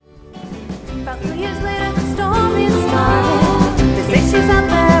About 2 years later, the storm is started. They say she's out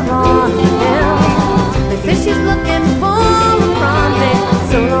there on the hill. They say she's looking for a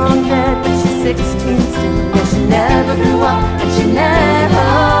rendezvous. So long dead, but she's 16 still. Yeah, she never grew up, and she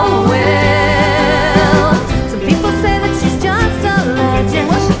never will. Some people say that she's just a legend.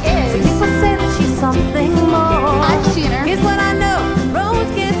 Well, she is. Some people say that she's something more. I've seen her. Here's what I know: the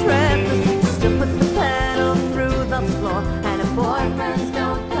rose gets restless. She still puts the pedal through the floor, and her boyfriends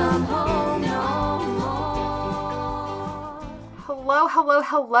don't come home no more.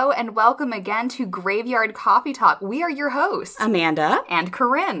 Hello, and welcome again to Graveyard Coffee Talk. We are your hosts, Amanda and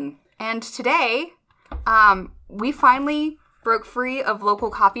Corinne. And today, we finally broke free of local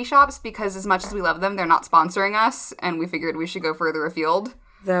coffee shops because as much as we love them, they're not sponsoring us, and we figured we should go further afield.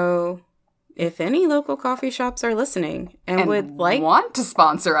 Though, if any local coffee shops are listening and would like want to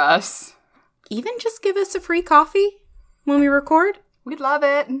sponsor us, even just give us a free coffee when we record, we'd love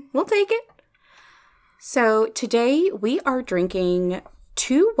it. we'll take it. So today we are drinking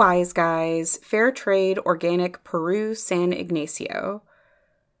Two Wise Guys Fair Trade Organic Peru San Ignacio.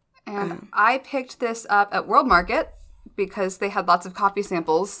 And I picked this up at World Market because they had lots of coffee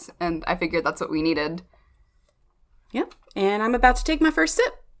samples, and I figured that's what we needed. Yep. And I'm about to take my first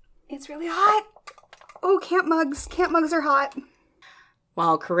sip. It's really hot. Oh, camp mugs. Camp mugs are hot.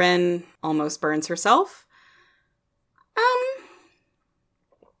 While Corinne almost burns herself.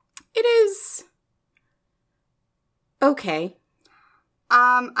 It is okay.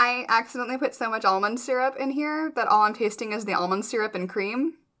 I accidentally put so much almond syrup in here that all I'm tasting is the almond syrup and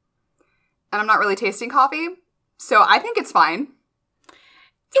cream. And I'm not really tasting coffee, so I think it's fine.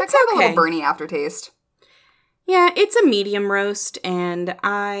 It's kind of okay. a little burny aftertaste. Yeah, it's a medium roast, and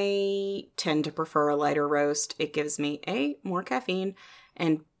I tend to prefer a lighter roast. It gives me, A, more caffeine,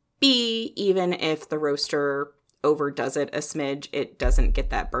 and B, even if the roaster overdoes it a smidge, it doesn't get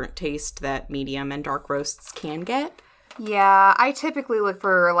that burnt taste that medium and dark roasts can get. Yeah, I typically look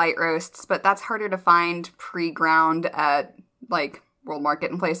for light roasts, but that's harder to find pre-ground at, like, World Market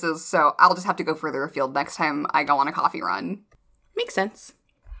and places, so I'll just have to go further afield next time I go on a coffee run. Makes sense.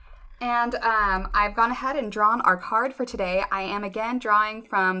 And I've gone ahead and drawn our card for today. I am again drawing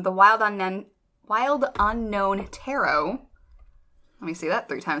from the Wild Unknown Tarot. Let me see that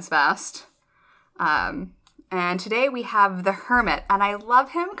 3 times fast. And today we have the Hermit, and I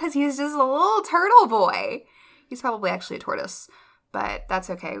love him because he's just a little turtle boy. He's probably actually a tortoise, but that's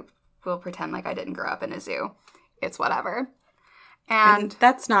okay. We'll pretend like I didn't grow up in a zoo. It's whatever. And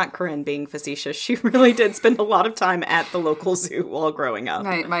that's not Corinne being facetious. She really did spend a lot of time at the local zoo while growing up.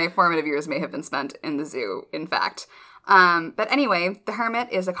 My formative years may have been spent in the zoo, in fact. But anyway, the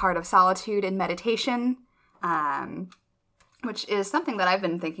Hermit is a card of solitude and meditation, which is something that I've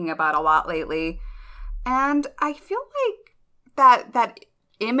been thinking about a lot lately. And I feel like that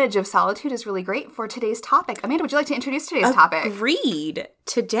image of solitude is really great for today's topic. Amanda, would you like to introduce today's topic? Agreed.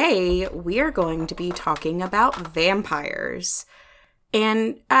 Today, we are going to be talking about vampires.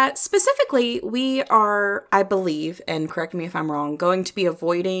 And specifically, we are, I believe, and correct me if I'm wrong, going to be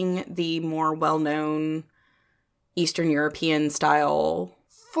avoiding the more well-known Eastern European style.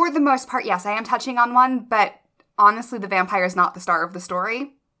 For the most part, yes, I am touching on one, but honestly, the vampire is not the star of the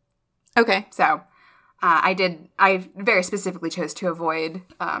story. Okay. So, I very specifically chose to avoid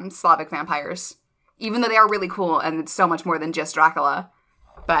Slavic vampires, even though they are really cool and it's so much more than just Dracula.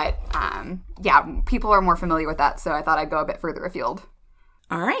 But, yeah, people are more familiar with that, so I thought I'd go a bit further afield.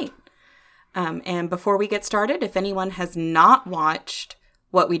 All right. And before we get started, if anyone has not watched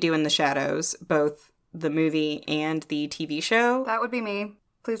What We Do in the Shadows, both the movie and the TV show... That would be me.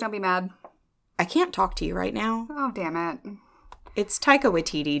 Please don't be mad. I can't talk to you right now. Oh, damn it. It's Taika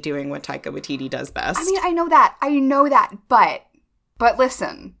Waititi doing what Taika Waititi does best. I mean, I know that, but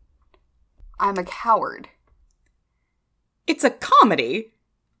listen. I'm a coward. It's a comedy.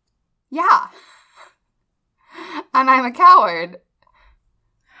 Yeah. And I'm a coward.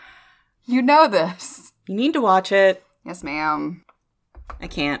 You know this. You need to watch it. Yes, ma'am. I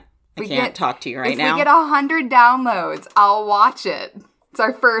can't talk to you right now. If we get 100 downloads, I'll watch it. It's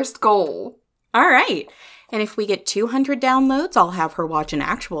our first goal. All right. And if we get 200 downloads, I'll have her watch an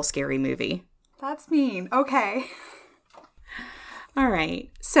actual scary movie. That's mean. Okay. All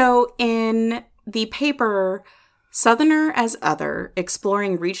right. So in the paper Southerner as Other,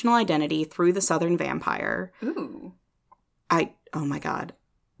 Exploring Regional Identity Through the Southern Vampire. Ooh. Oh my God.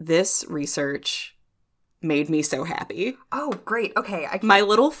 This research made me so happy. Oh, great. Okay. My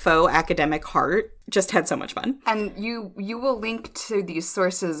little faux academic heart just had so much fun. And you will link to these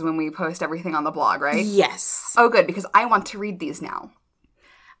sources when we post everything on the blog, right? Yes. Oh, good, because I want to read these now.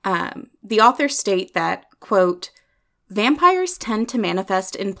 The authors state that, quote, Vampires tend to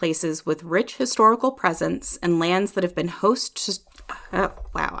manifest in places with rich historical presence and lands that have been host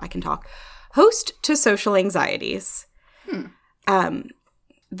to social anxieties.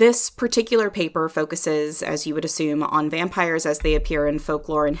 This particular paper focuses, as you would assume, on vampires as they appear in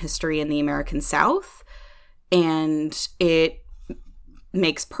folklore and history in the American South. And it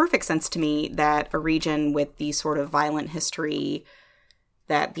makes perfect sense to me that a region with the sort of violent history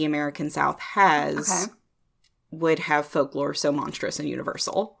that the American South has would have folklore so monstrous and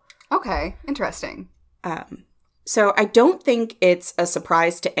universal. Okay, interesting. So I don't think it's a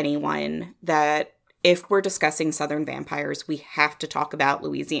surprise to anyone that if we're discussing Southern vampires, we have to talk about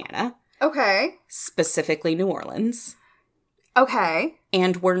Louisiana. Okay. Specifically New Orleans. Okay.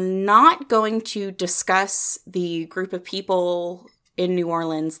 And we're not going to discuss the group of people in New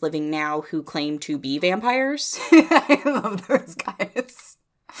Orleans living now who claim to be vampires. I love those guys.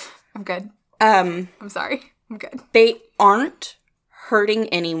 I'm good. I'm sorry. I'm good. They aren't hurting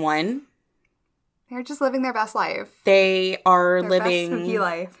anyone. They're just living their best life. They are Their living best spooky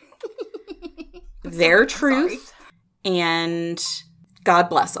life. their truth, and God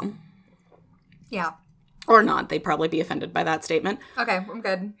bless them. Yeah. Or not. They'd probably be offended by that statement. Okay, I'm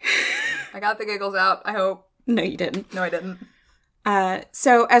good. I got the giggles out, I hope. No, you didn't. No, I didn't.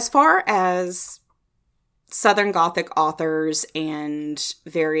 So as far as Southern Gothic authors and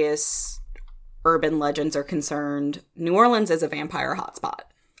various urban legends are concerned, New Orleans is a vampire hotspot.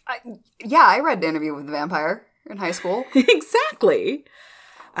 I read Interview with the Vampire in high school. Exactly.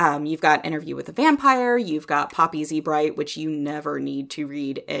 You've got Interview with the Vampire. You've got Poppy Z. Bright, which you never need to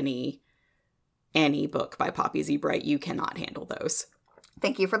read any book by Poppy Z. Bright. You cannot handle those.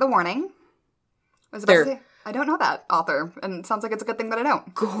 Thank you for the warning. I was about to say, I don't know that author, and it sounds like it's a good thing that I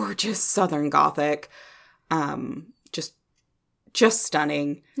don't. Gorgeous Southern Gothic. Just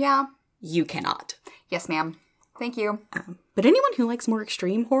stunning. Yeah. You cannot. Yes, ma'am. Thank you. But anyone who likes more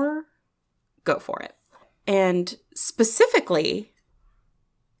extreme horror, go for it. And specifically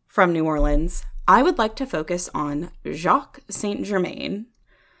from New Orleans, I would like to focus on Jacques Saint Germain,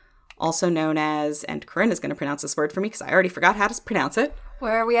 also known as, and Corinne is going to pronounce this word for me because I already forgot how to pronounce it.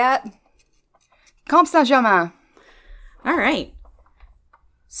 Where are we at? Comte Saint-Germain. All right.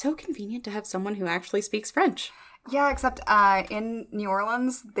 So convenient to have someone who actually speaks French. Yeah, except in New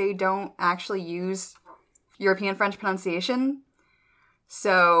Orleans, they don't actually use European French pronunciation.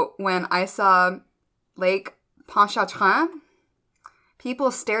 So when I saw Lake Pontchartrain, people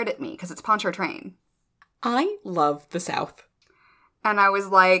stared at me because it's Pontchartrain. I love the South. And I was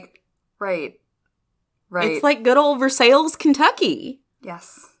like, right. It's like good old Versailles, Kentucky.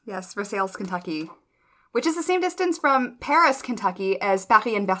 Yes, Versailles, Kentucky. Which is the same distance from Paris, Kentucky as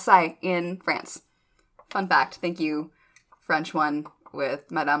Paris and Versailles in France. Fun fact. Thank you, French one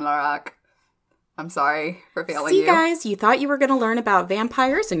with Madame Larac. I'm sorry for failing you. See, guys, you thought you were going to learn about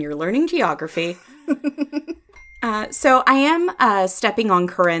vampires and you're learning geography. So I am stepping on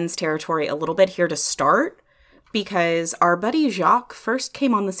Corinne's territory a little bit here to start because our buddy Jacques first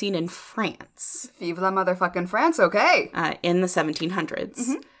came on the scene in France. Vive la motherfucking France, okay. In the 1700s.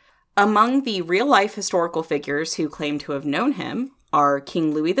 Mm-hmm. Among the real-life historical figures who claim to have known him are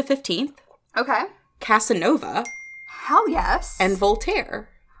King Louis XV. Okay. Casanova. Hell yes. And Voltaire.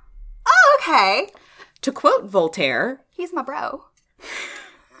 Oh, okay. To quote Voltaire... He's my bro.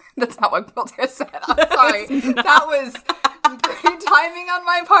 That's not what Voltaire said. I'm sorry. That was great timing on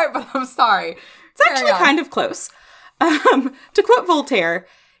my part, but I'm sorry. It's actually kind of close. To quote Voltaire,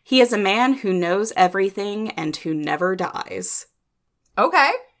 he is a man who knows everything and who never dies.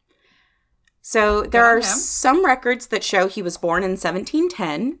 Okay. So there are some records that show he was born in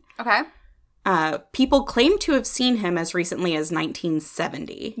 1710. Okay. People claim to have seen him as recently as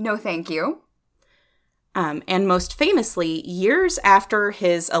 1970. No, thank you. And most famously, years after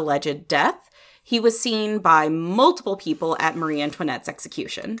his alleged death, he was seen by multiple people at Marie Antoinette's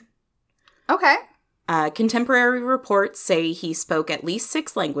execution. Okay. Contemporary reports say he spoke at least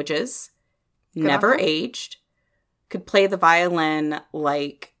 6 languages, never aged, could play the violin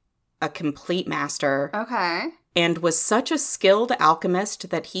like a complete master. Okay. And was such a skilled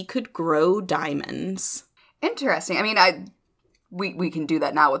alchemist that he could grow diamonds. Interesting. I mean, we can do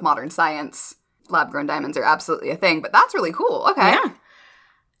that now with modern science. Lab-grown diamonds are absolutely a thing, but that's really cool. Okay. Yeah.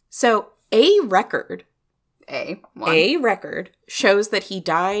 So a record shows that he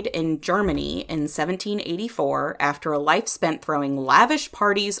died in Germany in 1784 after a life spent throwing lavish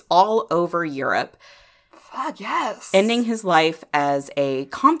parties all over Europe. Fuck yes. Ending his life as a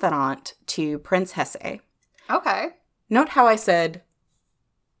confidant to Prince Hesse. Okay. Note how I said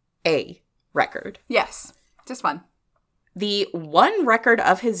a record. Yes. Just fun. The one record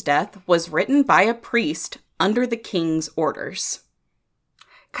of his death was written by a priest under the king's orders.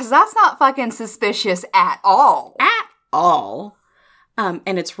 Because that's not fucking suspicious at all. At all.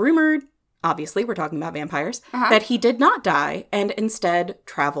 And it's rumored, obviously we're talking about vampires, that he did not die and instead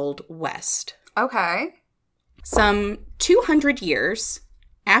traveled west. Okay. Some 200 years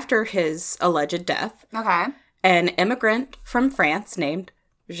after his alleged death, an immigrant from France named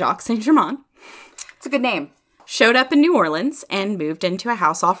Jacques Saint-Germain, it's a good name, showed up in New Orleans and moved into a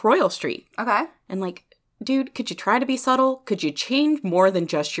house off Royal Street. Okay. And like, dude, could you try to be subtle? Could you change more than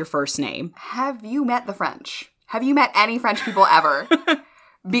just your first name? Have you met the French? Have you met any French people ever?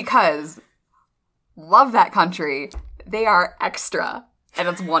 Because love that country. They are extra. And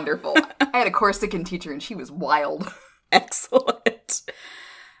it's wonderful. I had a Corsican teacher and she was wild. Excellent.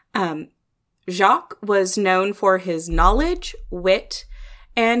 Jacques was known for his knowledge, wit,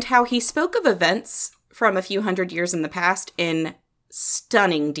 and how he spoke of events from a few hundred years in the past in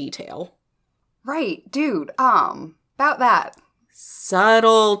stunning detail. Right, dude. About that.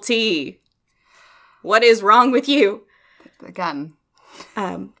 Subtlety. What is wrong with you? Again,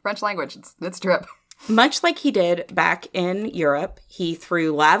 French language, it's drip. Much like he did back in Europe, he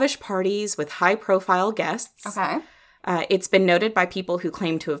threw lavish parties with high-profile guests. Okay. It's been noted by people who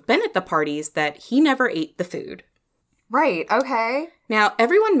claim to have been at the parties that he never ate the food. Right, okay. Now,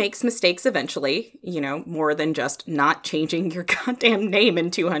 everyone makes mistakes eventually, you know, more than just not changing your goddamn name in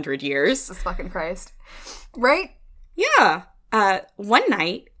 200 years. Jesus fucking Christ. Right? Yeah. One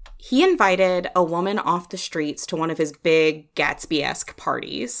night, he invited a woman off the streets to one of his big Gatsby-esque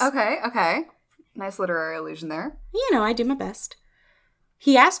parties. Okay. Nice literary allusion there. You know, I do my best.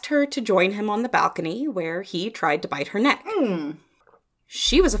 He asked her to join him on the balcony where he tried to bite her neck.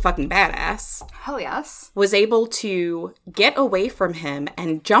 She was a fucking badass. Hell yes. Was able to get away from him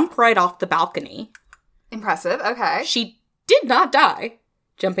and jump right off the balcony. Impressive, okay. She did not die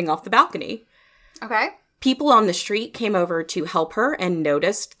jumping off the balcony. Okay. People on the street came over to help her and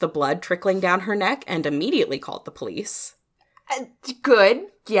noticed the blood trickling down her neck and immediately called the police. Good,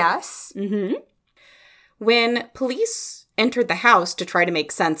 yes. When police entered the house to try to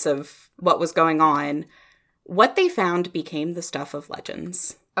make sense of what was going on, what they found became the stuff of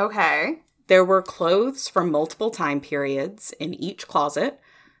legends. Okay. There were clothes from multiple time periods in each closet,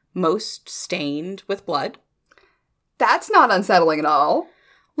 most stained with blood. That's not unsettling at all.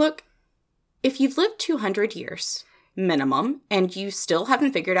 Look, if you've lived 200 years, minimum, and you still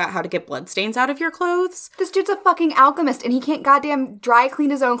haven't figured out how to get bloodstains out of your clothes... This dude's a fucking alchemist and he can't goddamn dry clean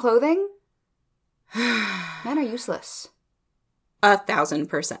his own clothing? Men are useless.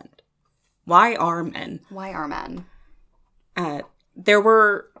 1,000%. Why are men? Why are men? There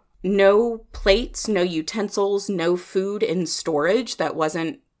were no plates, no utensils, no food in storage that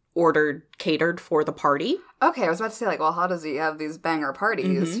wasn't catered for the party. Okay, I was about to say, like, well, how does he have these banger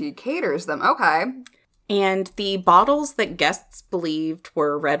parties? He caters them. Okay. And the bottles that guests believed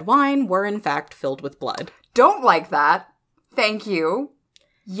were red wine were in fact filled with blood. Don't like that. Thank you.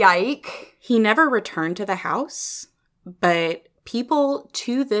 Yike. He never returned to the house, but people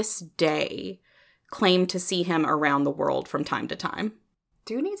to this day claim to see him around the world from time to time.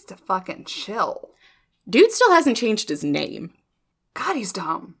 Dude needs to fucking chill. Dude still hasn't changed his name. God, he's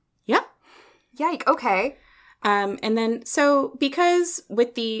dumb. Yeah. Yike, okay. And then, so because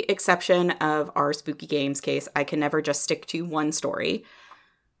with the exception of our Spooky Games case, I can never just stick to one story,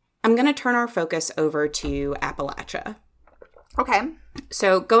 I'm going to turn our focus over to Appalachia. Okay.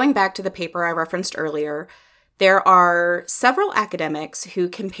 So going back to the paper I referenced earlier, there are several academics who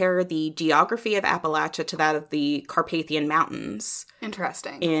compare the geography of Appalachia to that of the Carpathian Mountains.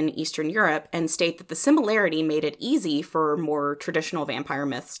 Interesting. In Eastern Europe, and state that the similarity made it easy for more traditional vampire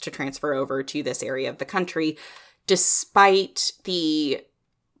myths to transfer over to this area of the country, despite the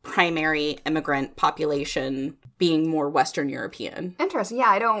primary immigrant population being more Western European. Interesting. Yeah,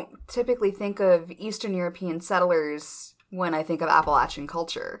 I don't typically think of Eastern European settlers when I think of Appalachian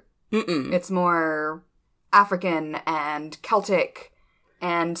culture. It's more African and Celtic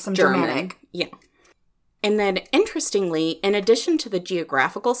and some Germanic. Yeah. And then, interestingly, in addition to the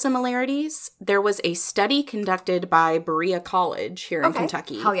geographical similarities, there was a study conducted by Berea College here in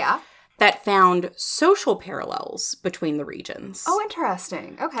Kentucky. Hell yeah. That found social parallels between the regions. Oh,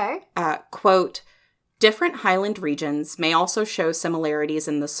 interesting. Okay. Quote, different Highland regions may also show similarities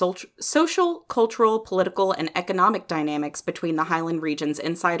in the social, cultural, political, and economic dynamics between the Highland region's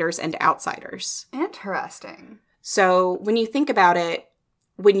insiders and outsiders. Interesting. So when you think about it,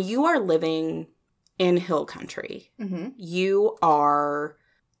 when you are living in hill country, you are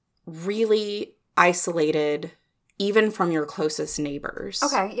really isolated even from your closest neighbors.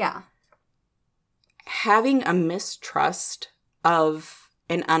 Okay, yeah. Having a mistrust of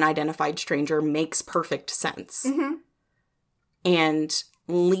an unidentified stranger makes perfect sense. Mm-hmm. And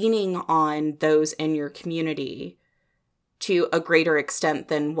leaning on those in your community to a greater extent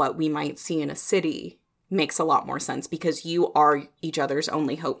than what we might see in a city makes a lot more sense because you are each other's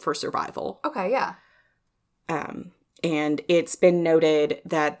only hope for survival. Okay, yeah. And it's been noted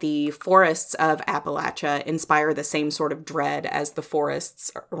that the forests of Appalachia inspire the same sort of dread as the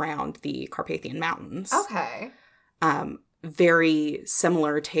forests around the Carpathian Mountains. Okay. Very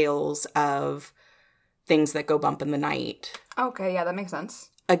similar tales of things that go bump in the night. Okay, yeah, that makes sense.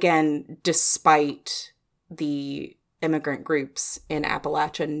 Again, despite the immigrant groups in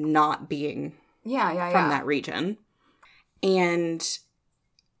Appalachia not being from that region. And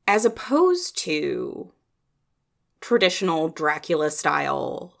as opposed to traditional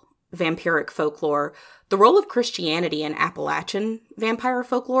Dracula-style vampiric folklore, the role of Christianity in Appalachian vampire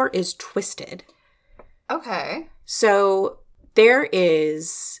folklore is twisted. Okay. So there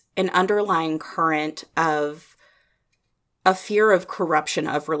is an underlying current of a fear of corruption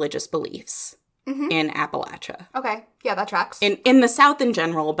of religious beliefs in Appalachia. Okay. Yeah, that tracks. In the South in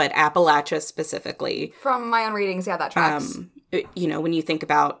general, but Appalachia specifically. From my own readings, yeah, that tracks. You know, when you think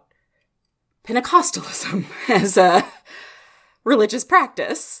about Pentecostalism as a religious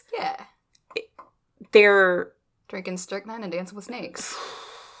practice. Yeah. They're... Drinking strychnine and dancing with snakes.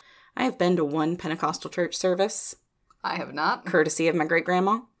 I have been to one Pentecostal church service. I have not. Courtesy of my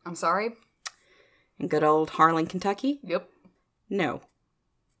great-grandma. I'm sorry. In good old Harlan, Kentucky. Yep. No.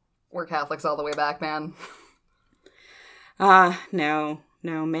 We're Catholics all the way back, man. No.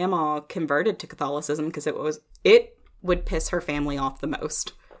 Mama converted to Catholicism because it would piss her family off the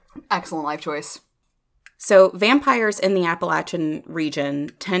most. Excellent life choice. So vampires in the Appalachian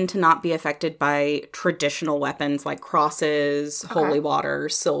region tend to not be affected by traditional weapons like crosses, holy water,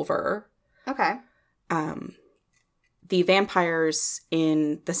 silver. Okay. The vampires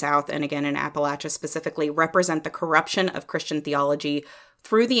in the South, and again in Appalachia specifically, represent the corruption of Christian theology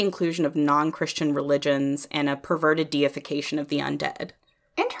through the inclusion of non-Christian religions and a perverted deification of the undead.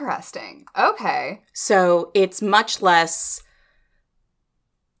 Interesting. Okay. So it's much less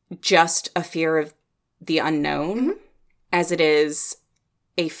just a fear of the unknown as it is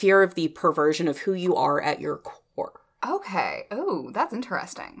a fear of the perversion of who you are at your core. Okay. Oh, that's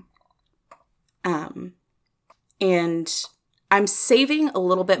interesting. And I'm saving a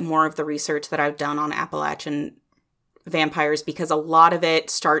little bit more of the research that I've done on Appalachian vampires because a lot of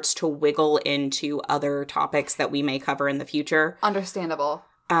it starts to wiggle into other topics that we may cover in the future. Understandable.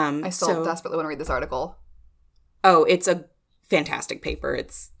 I still desperately want to read this article. Oh, it's a fantastic paper.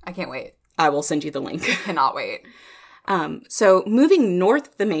 I can't wait. I will send you the link. Cannot wait. So moving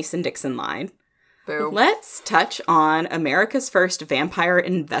north the Mason-Dixon line, Boo. Let's touch on America's first vampire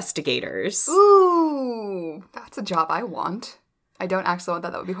investigators. Ooh, that's a job I want. I don't actually want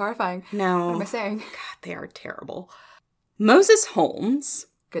that. That would be horrifying. No. What am I saying? God, they are terrible. Moses Holmes.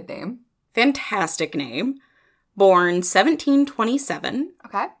 Good name. Fantastic name. Born 1727.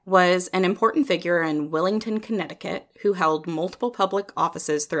 Okay. Was an important figure in Willington, Connecticut, who held multiple public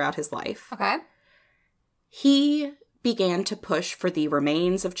offices throughout his life. Okay. He began to push for the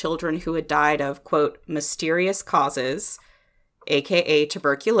remains of children who had died of, quote, mysterious causes, aka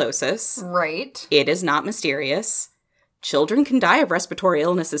tuberculosis. Right. It is not mysterious. Children can die of respiratory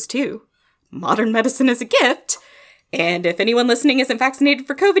illnesses too. Modern medicine is a gift. And if anyone listening isn't vaccinated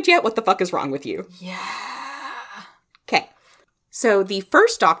for COVID yet, what the fuck is wrong with you? Yeah. Okay. So the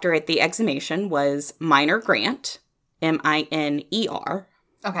first doctor at the exhumation was Minor Grant, Miner.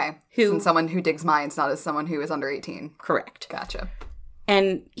 Okay. Who- Since someone who digs mines, not as someone who is under 18. Correct. Gotcha.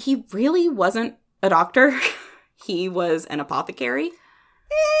 And he really wasn't a doctor. He was an apothecary.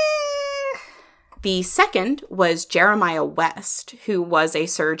 The second was Jeremiah West, who was a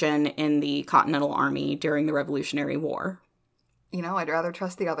surgeon in the Continental Army during the Revolutionary War. You know, I'd rather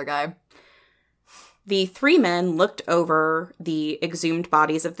trust the other guy. The three men looked over the exhumed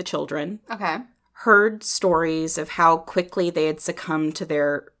bodies of the children, Okay. heard stories of how quickly they had succumbed to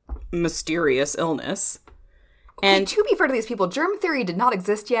their mysterious illness. And to be fair to these people, germ theory did not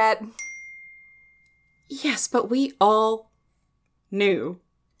exist yet. Yes, but we all knew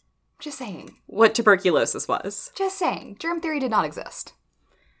Just saying. what tuberculosis was. Just saying. Germ theory did not exist.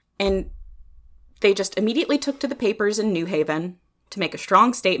 And they just immediately took to the papers in New Haven to make a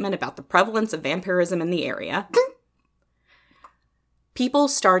strong statement about the prevalence of vampirism in the area. People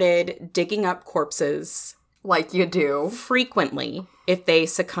started digging up corpses Like you do. frequently if they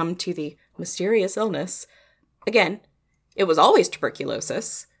succumbed to the mysterious illness. Again, it was always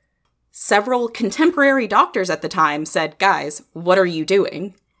tuberculosis. Several contemporary doctors at the time said, guys, what are you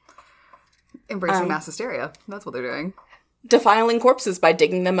doing? Embracing mass hysteria. That's what they're doing. defiling corpses by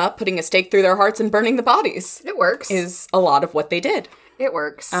digging them up, putting a stake through their hearts, and burning the bodies. It works. Is a lot of what they did. It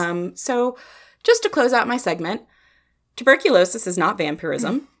works. So, just to close out my segment, tuberculosis is not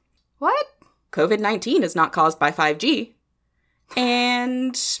vampirism. What? COVID-19 is not caused by 5G.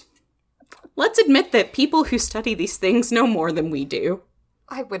 And let's admit that people who study these things know more than we do.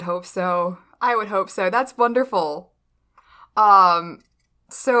 I would hope so. That's wonderful.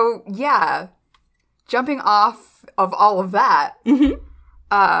 So, yeah. Jumping off of all of that,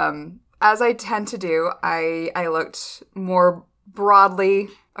 as I tend to do, I looked more broadly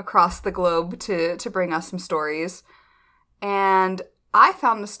across the globe to bring us some stories. And I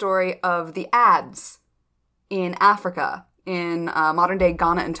found the story of the Ads in Africa, in modern-day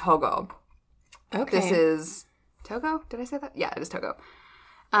Ghana and Togo. Okay. This is Togo? Did I say that? Yeah, it is Togo.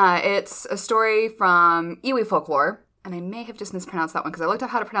 It's a story from Iwi folklore, and I may have just mispronounced that one because I looked up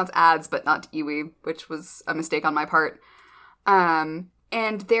how to pronounce ads, but not Iwi, which was a mistake on my part. And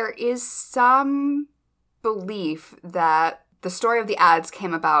there is some belief that the story of the ads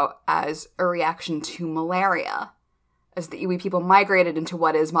came about as a reaction to malaria, as the Iwi people migrated into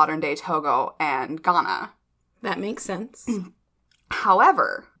what is modern-day Togo and Ghana. That makes sense.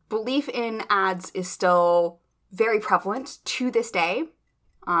 However, belief in ads is still very prevalent to this day,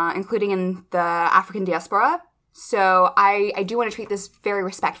 including in the African diaspora. So I do want to treat this very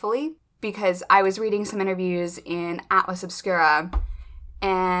respectfully, because I was reading some interviews in Atlas Obscura,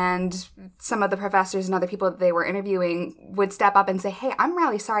 and some of the professors and other people that they were interviewing would step up and say, hey, I'm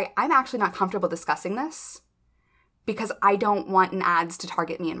really sorry, I'm actually not comfortable discussing this, because I don't want an ads to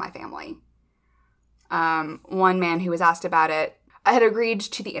target me and my family. One man who was asked about it had agreed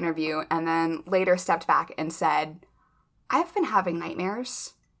to the interview and then later stepped back and said, I've been having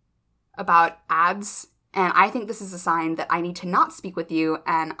nightmares about ads, and I think this is a sign that I need to not speak with you,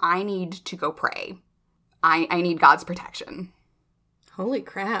 and I need to go pray. I need God's protection. Holy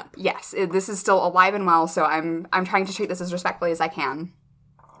crap. Yes, this is still alive and well, so I'm trying to treat this as respectfully as I can.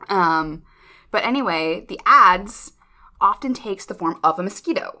 But anyway, the ads often takes the form of a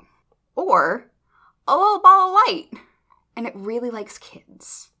mosquito or a little ball of light, and it really likes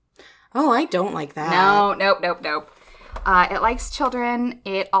kids. Oh, I don't like that. Nope. It likes children.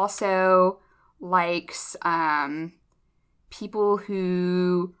 It also likes people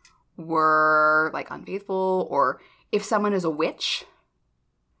who were like unfaithful, or if someone is a witch,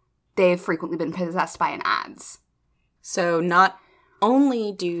 they've frequently been possessed by an ads. So not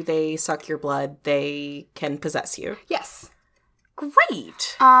only do they suck your blood, they can possess you. Yes.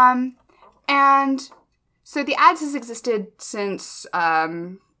 Great. And so the ads has existed since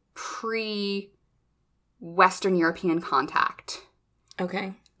pre-Western European contact.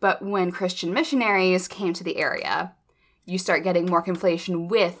 Okay. But when Christian missionaries came to the area, you start getting more conflation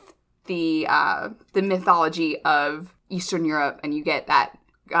with the mythology of Eastern Europe, and you get that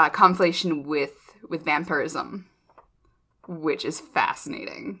conflation with vampirism, which is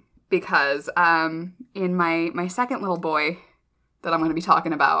fascinating. Because in my second little boy that I'm going to be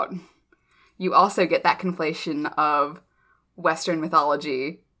talking about, you also get that conflation of Western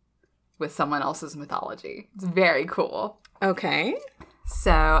mythology with someone else's mythology. It's very cool. Okay.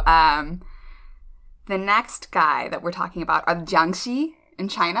 So, the next guy that we're talking about are the Jiangxi in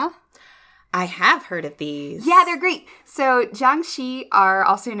China. I have heard of these. Yeah, they're great. So, Jiangxi are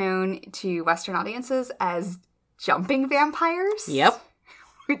also known to Western audiences as jumping vampires. Yep.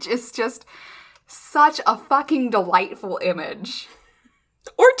 Which is just such a fucking delightful image.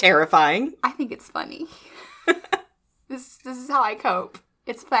 Or terrifying. I think it's funny. This is how I cope.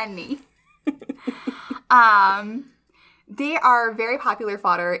 It's funny. They are very popular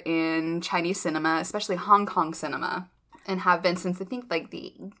fodder in Chinese cinema, especially Hong Kong cinema, and have been since I think like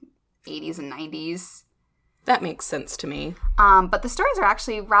the 80s and 90s. That makes sense to me. But the stories are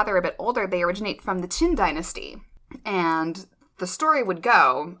actually rather a bit older. They originate from the Qin Dynasty. And the story would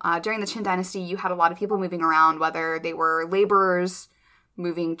go, during the Qin Dynasty, you had a lot of people moving around, whether they were laborers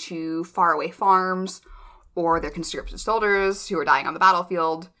moving to faraway farms, or they're conscripted soldiers who are dying on the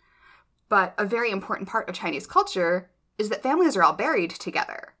battlefield. But a very important part of Chinese culture is that families are all buried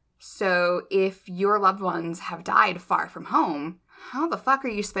together. So if your loved ones have died far from home, how the fuck are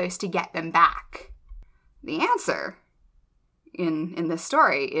you supposed to get them back? The answer in this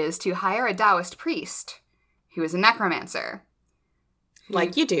story is to hire a Taoist priest who is a necromancer.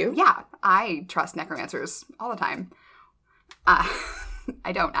 Like you do. Yeah, I trust necromancers all the time.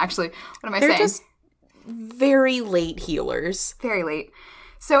 I don't actually. What am I saying? They're just very late healers. Very late.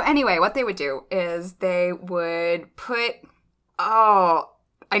 So anyway, what they would do is they would put, I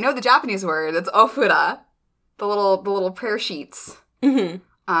know the Japanese word, it's ofura, the little prayer sheets. Mm-hmm.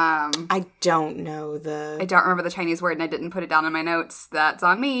 I don't know I don't remember the Chinese word and I didn't put it down in my notes. That's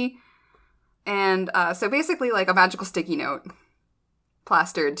on me. And so basically like a magical sticky note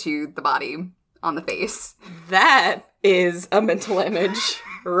plastered to the body on the face. That is a mental image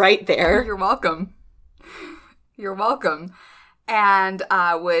right there. You're welcome. You're welcome. And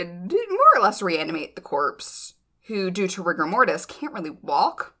would more or less reanimate the corpse, who, due to rigor mortis, can't really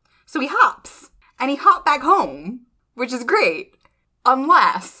walk. So he hops. And he hopped back home, which is great.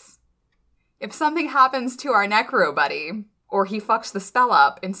 Unless, if something happens to our necro buddy, or he fucks the spell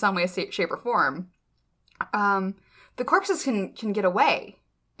up in some way, shape, or form, the corpses can get away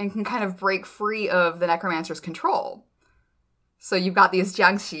and can kind of break free of the necromancer's control. So you've got these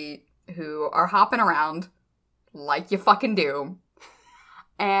Jiangxi who are hopping around like you fucking do,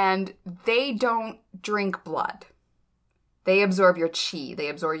 and they don't drink blood. They absorb your chi. They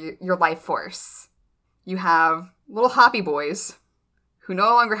absorb your life force. You have little hoppy boys who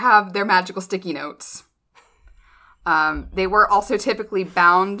no longer have their magical sticky notes. They were also typically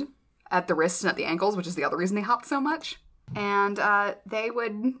bound at the wrists and at the ankles, which is the other reason they hopped so much. And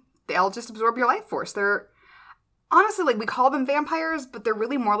they'll just absorb your life force. They're honestly, like, we call them vampires, but they're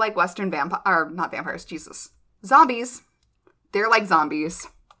really more like Western not vampires, Jesus. Zombies. They're like zombies.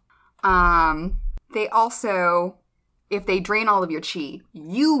 They also, if they drain all of your chi,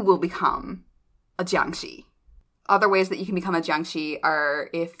 you will become a Jiangxi. Other ways that you can become a Jiangxi are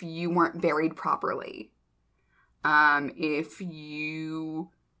if you weren't buried properly. If you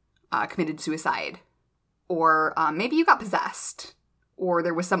committed suicide. Or maybe you got possessed. Or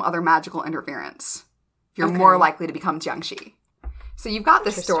there was some other magical interference. You're more likely to become Jiangxi. So you've got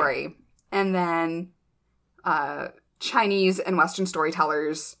this story. And then Chinese and Western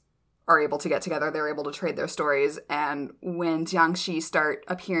storytellers are able to get together. They're able to trade their stories. And when Jiangxi start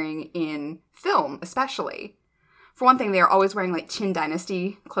appearing in film, especially, for one thing, they're always wearing like Qin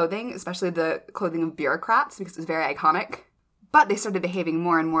Dynasty clothing, especially the clothing of bureaucrats, because it's very iconic. But they started behaving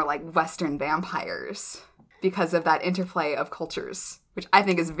more and more like Western vampires because of that interplay of cultures, which I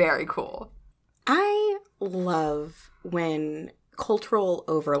think is very cool. I love when cultural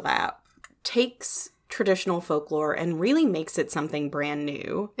overlap takes traditional folklore and really makes it something brand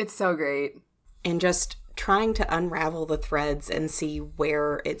new. It's so great. And just trying to unravel the threads and see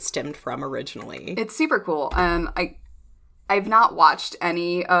where it stemmed from originally. It's super cool. And I've not watched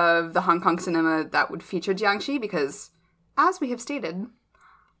any of the Hong Kong cinema that would feature Jiangxi because, as we have stated,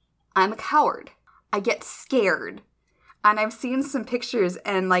 I'm a coward. I get scared. And I've seen some pictures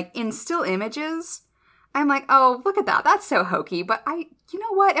and, like, in still images, I'm like, oh, look at that. That's so hokey. But you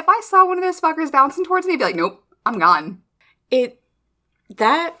know what? If I saw one of those fuckers bouncing towards me, I'd be like, nope, I'm gone.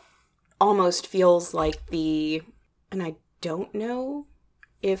 That almost feels like and I don't know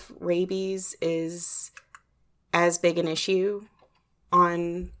if rabies is as big an issue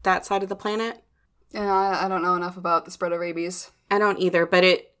on that side of the planet. Yeah, I don't know enough about the spread of rabies. I don't either,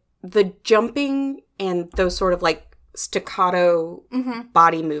 but the jumping and those sort of like staccato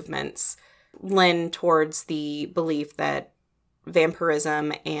body movements lend towards the belief that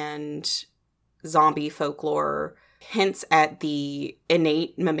vampirism and zombie folklore hints at the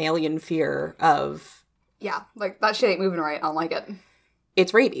innate mammalian fear of... Yeah, like, that shit ain't moving right. I don't like it.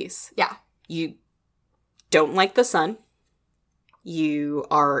 It's rabies. Yeah. You don't like the sun. You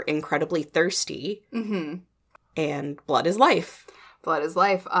are incredibly thirsty. Mm-hmm. And blood is life. Blood is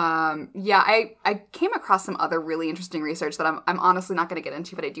life. Yeah, I came across some other really interesting research that I'm honestly not going to get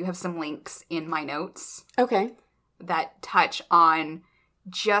into, but I do have some links in my notes. Okay. That touch on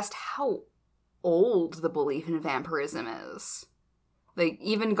just how old the belief in vampirism is. Like,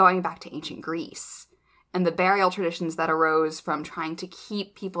 even going back to ancient Greece and the burial traditions that arose from trying to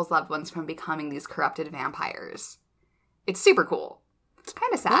keep people's loved ones from becoming these corrupted vampires. It's super cool. It's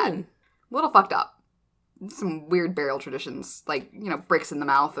kind of sad. A little fucked up. Some weird burial traditions, like, bricks in the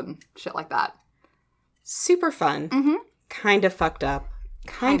mouth and shit like that. Super fun. Mm-hmm. Kind of fucked up.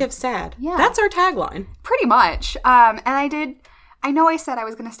 Kind of sad. Yeah. That's our tagline. Pretty much. And I know I said I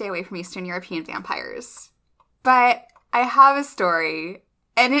was going to stay away from Eastern European vampires, but I have a story,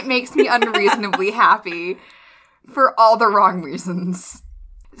 and it makes me unreasonably happy for all the wrong reasons.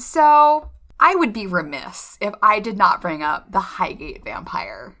 So, I would be remiss if I did not bring up the Highgate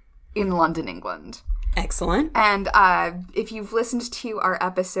vampire in London, England. Excellent. And if you've listened to our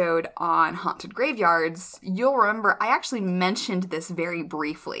episode on haunted graveyards, you'll remember I actually mentioned this very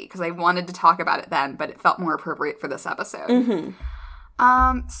briefly because I wanted to talk about it then, but it felt more appropriate for this episode.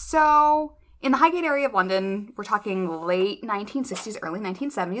 Mm-hmm. So, in the Highgate area of London, we're talking late 1960s, early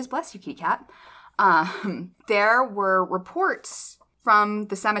 1970s, bless you, kitty cat, there were reports from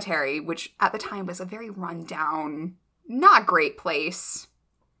the cemetery, which at the time was a very rundown, not great place.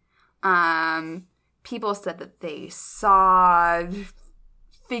 People said that they saw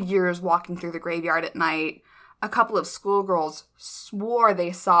figures walking through the graveyard at night. A couple of schoolgirls swore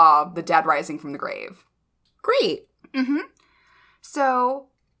they saw the dead rising from the grave. Great. Mm-hmm. So,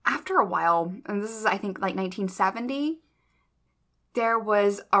 after a while, and this is, I think, like 1970, there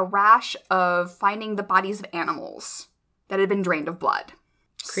was a rash of finding the bodies of animals that had been drained of blood.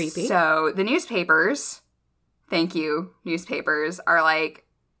 Creepy. So, the newspapers, thank you, newspapers, are like,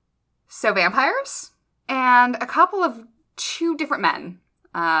 so vampires? And a couple of two different men,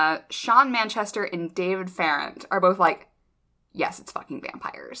 Sean Manchester and David Farrant, are both like, yes, it's fucking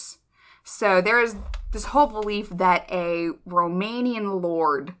vampires. So there's this whole belief that a Romanian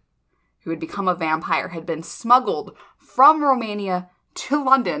lord who had become a vampire had been smuggled from Romania to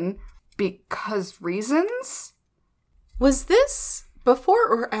London because reasons? Was this before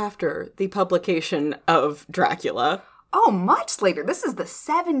or after the publication of Dracula? Oh, much later. This is the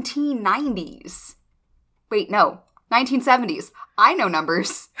 1790s. Wait, no. 1970s. I know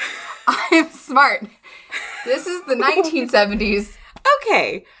numbers. I'm smart. This is the 1970s.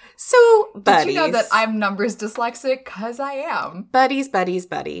 Okay. So, buddies. Did you know that I'm numbers dyslexic? Because I am. Buddies.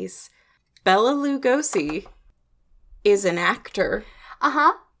 Bela Lugosi is an actor.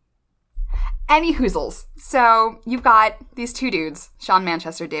 Uh-huh. Any hoozles. So, you've got these two dudes, Sean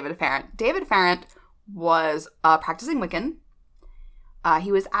Manchester, David Farrant. David Farrant was a practicing Wiccan.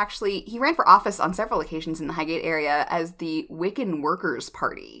 He ran for office on several occasions in the Highgate area as the Wiccan Workers'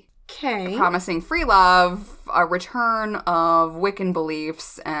 Party. Okay. Promising free love, a return of Wiccan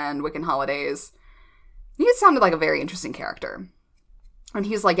beliefs, and Wiccan holidays. He sounded like a very interesting character. And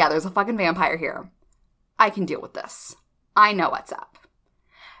he's like, yeah, there's a fucking vampire here. I can deal with this. I know what's up.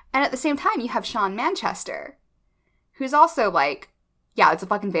 And at the same time, you have Sean Manchester, who's also like, yeah, it's a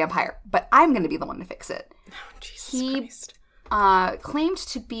fucking vampire, but I'm going to be the one to fix it. Oh, Jesus he Christ. Claimed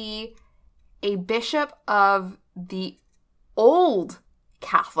to be a bishop of the old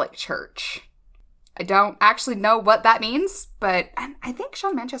Catholic Church. I don't actually know what that means, but I think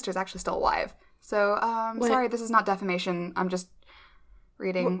Sean Manchester is actually still alive. So, sorry, this is not defamation. I'm just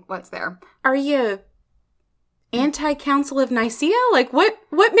reading what's there. Are you anti-Council of Nicaea? Like, what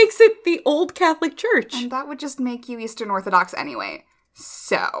makes it the old Catholic Church? And that would just make you Eastern Orthodox anyway.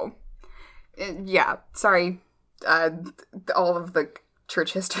 So, yeah, sorry. All of the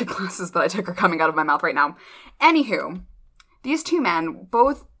church history classes that I took are coming out of my mouth right now. Anywho, these two men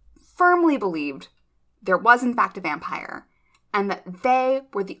both firmly believed there was in fact a vampire, and that they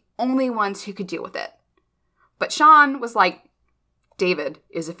were the only ones who could deal with it. But Sean was like, David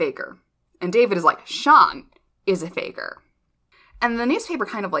is a faker. And David is like, Sean is a faker. And the newspaper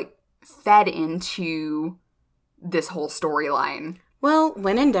kind of like fed into this whole storyline. Well,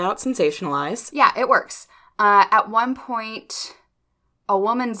 when in doubt, sensationalize. Yeah, it works. At one point, a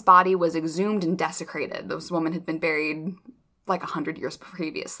woman's body was exhumed and desecrated. This woman had been buried like 100 years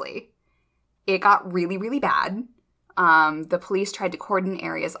previously. It got really, really bad. The police tried to cordon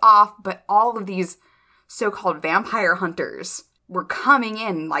areas off, but all of these so-called vampire hunters were coming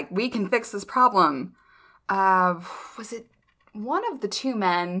in like, we can fix this problem. Was it one of the two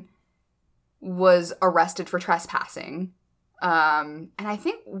men was arrested for trespassing? And I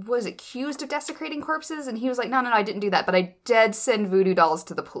think was accused of desecrating corpses, and he was like, no, I didn't do that, but I did send voodoo dolls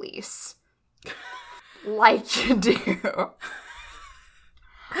to the police. Like you do.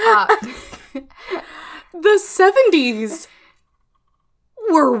 The 70s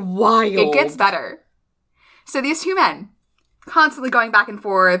were wild. It gets better. So these two men, constantly going back and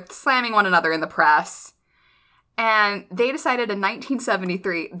forth, slamming one another in the press, and they decided in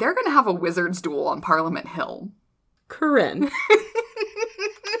 1973, they're going to have a wizard's duel on Parliament Hill. Corinne,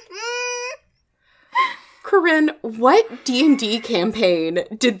 what D&D campaign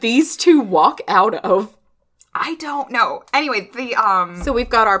did these two walk out of? I don't know. Anyway, So we've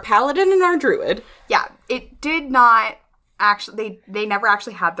got our paladin and our druid. Yeah, it did not actually... They never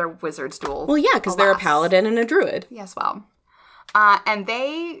actually had their wizard's duel. Well, yeah, because they're a paladin and a druid. Yes, well. And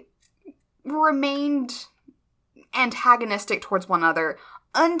they remained antagonistic towards one another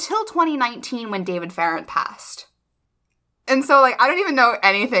until 2019 when David Farrant passed. And so, like, I don't even know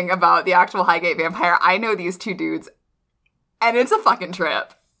anything about the actual Highgate vampire. I know these two dudes, and it's a fucking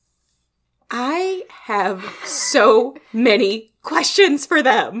trip. I have so many questions for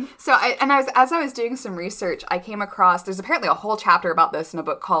them. So, as I was doing some research, I came across, there's apparently a whole chapter about this in a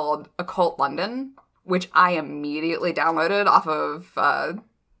book called Occult London, which I immediately downloaded off of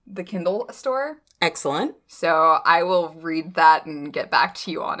the Kindle store. Excellent. So I will read that and get back to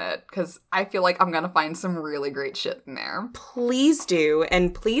you on it, because I feel like I'm going to find some really great shit in there. Please do,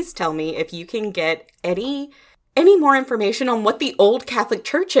 and please tell me if you can get any any more information on what the old Catholic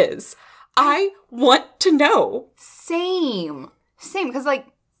Church is. I want to know. Same, because, like,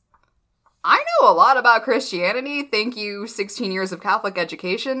 I know a lot about Christianity. Thank you, 16 years of Catholic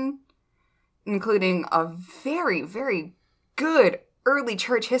education, including a very, very good early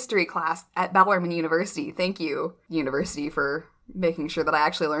church history class at Bellarmine University. Thank you, university, for making sure that I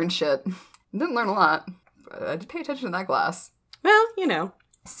actually learned shit. Didn't learn a lot, but I did pay attention to that class. Well, you know.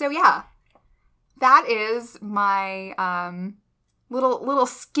 So yeah, that is my little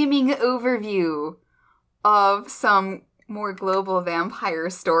skimming overview of some more global vampire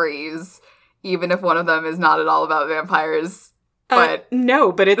stories, even if one of them is not at all about vampires. But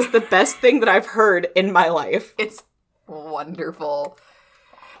no, but it's the best thing that I've heard in my life. It's wonderful.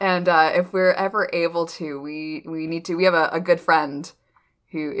 And if we're ever able to, we need to. We have a good friend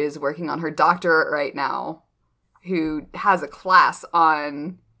who is working on her doctorate right now, who has a class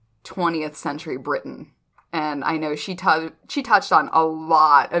on 20th century Britain. And I know she touched on a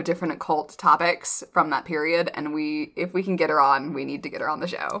lot of different occult topics from that period. And if we can get her on, we need to get her on the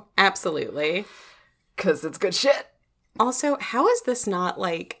show. Absolutely. Because it's good shit. Also, how is this not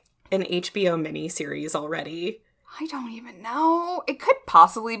like an HBO miniseries already? I don't even know. It could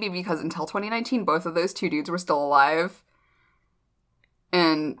possibly be because until 2019, both of those two dudes were still alive.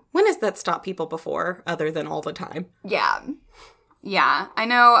 And when has that stopped people before, other than all the time? Yeah. Yeah. I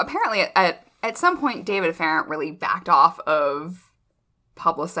know, apparently at some point, David Farrant really backed off of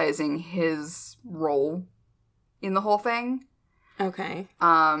publicizing his role in the whole thing. Okay.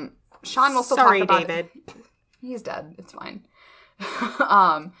 Sean will still talk about David. it. He's dead. It's fine.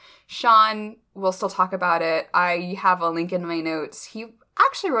 Sean will still talk about it. I have a link in my notes. He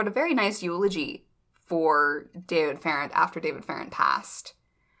actually wrote a very nice eulogy for David Farrant after David Farrant passed.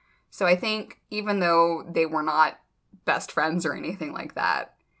 So I think even though they were not best friends or anything like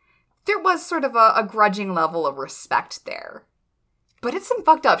that, there was sort of a grudging level of respect there. But it's some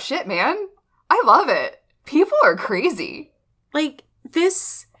fucked up shit, man. I love it. People are crazy. Like,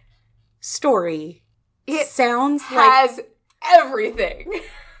 this story, it sounds has like everything.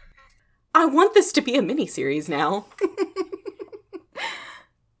 I want this to be a miniseries now.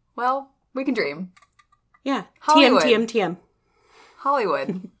 Well, we can dream. Yeah. Hollywood. TM.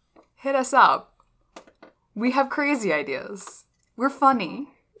 Hollywood. Hit us up. We have crazy ideas. We're funny.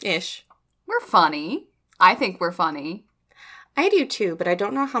 Ish. We're funny. I think we're funny. I do too, but I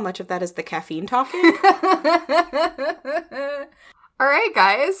don't know how much of that is the caffeine talking. All right,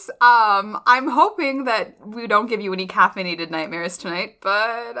 guys. I'm hoping that we don't give you any caffeinated nightmares tonight,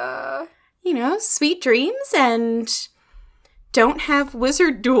 but, you know, sweet dreams and don't have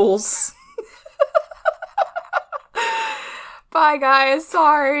wizard duels. Bye, guys.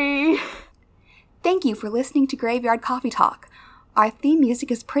 Sorry. Thank you for listening to Graveyard Coffee Talk. Our theme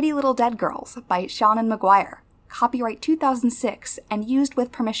music is Pretty Little Dead Girls by Shannon McGuire. Copyright 2006 and used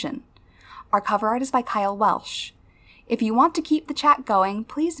with permission. Our cover art is by Kyle Welsh. If you want to keep the chat going,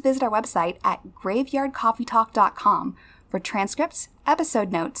 please visit our website at graveyardcoffeetalk.com for transcripts,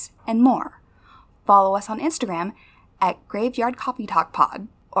 episode notes, and more. Follow us on Instagram at Graveyard Coffee Talk Pod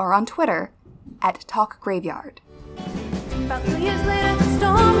or on Twitter at Talk Graveyard. About 2 years later, the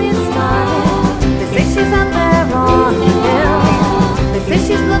story started. They say she's out there on the hill. They say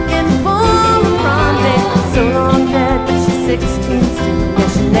she's looking for a rendezvous. So long dead, but she's 16.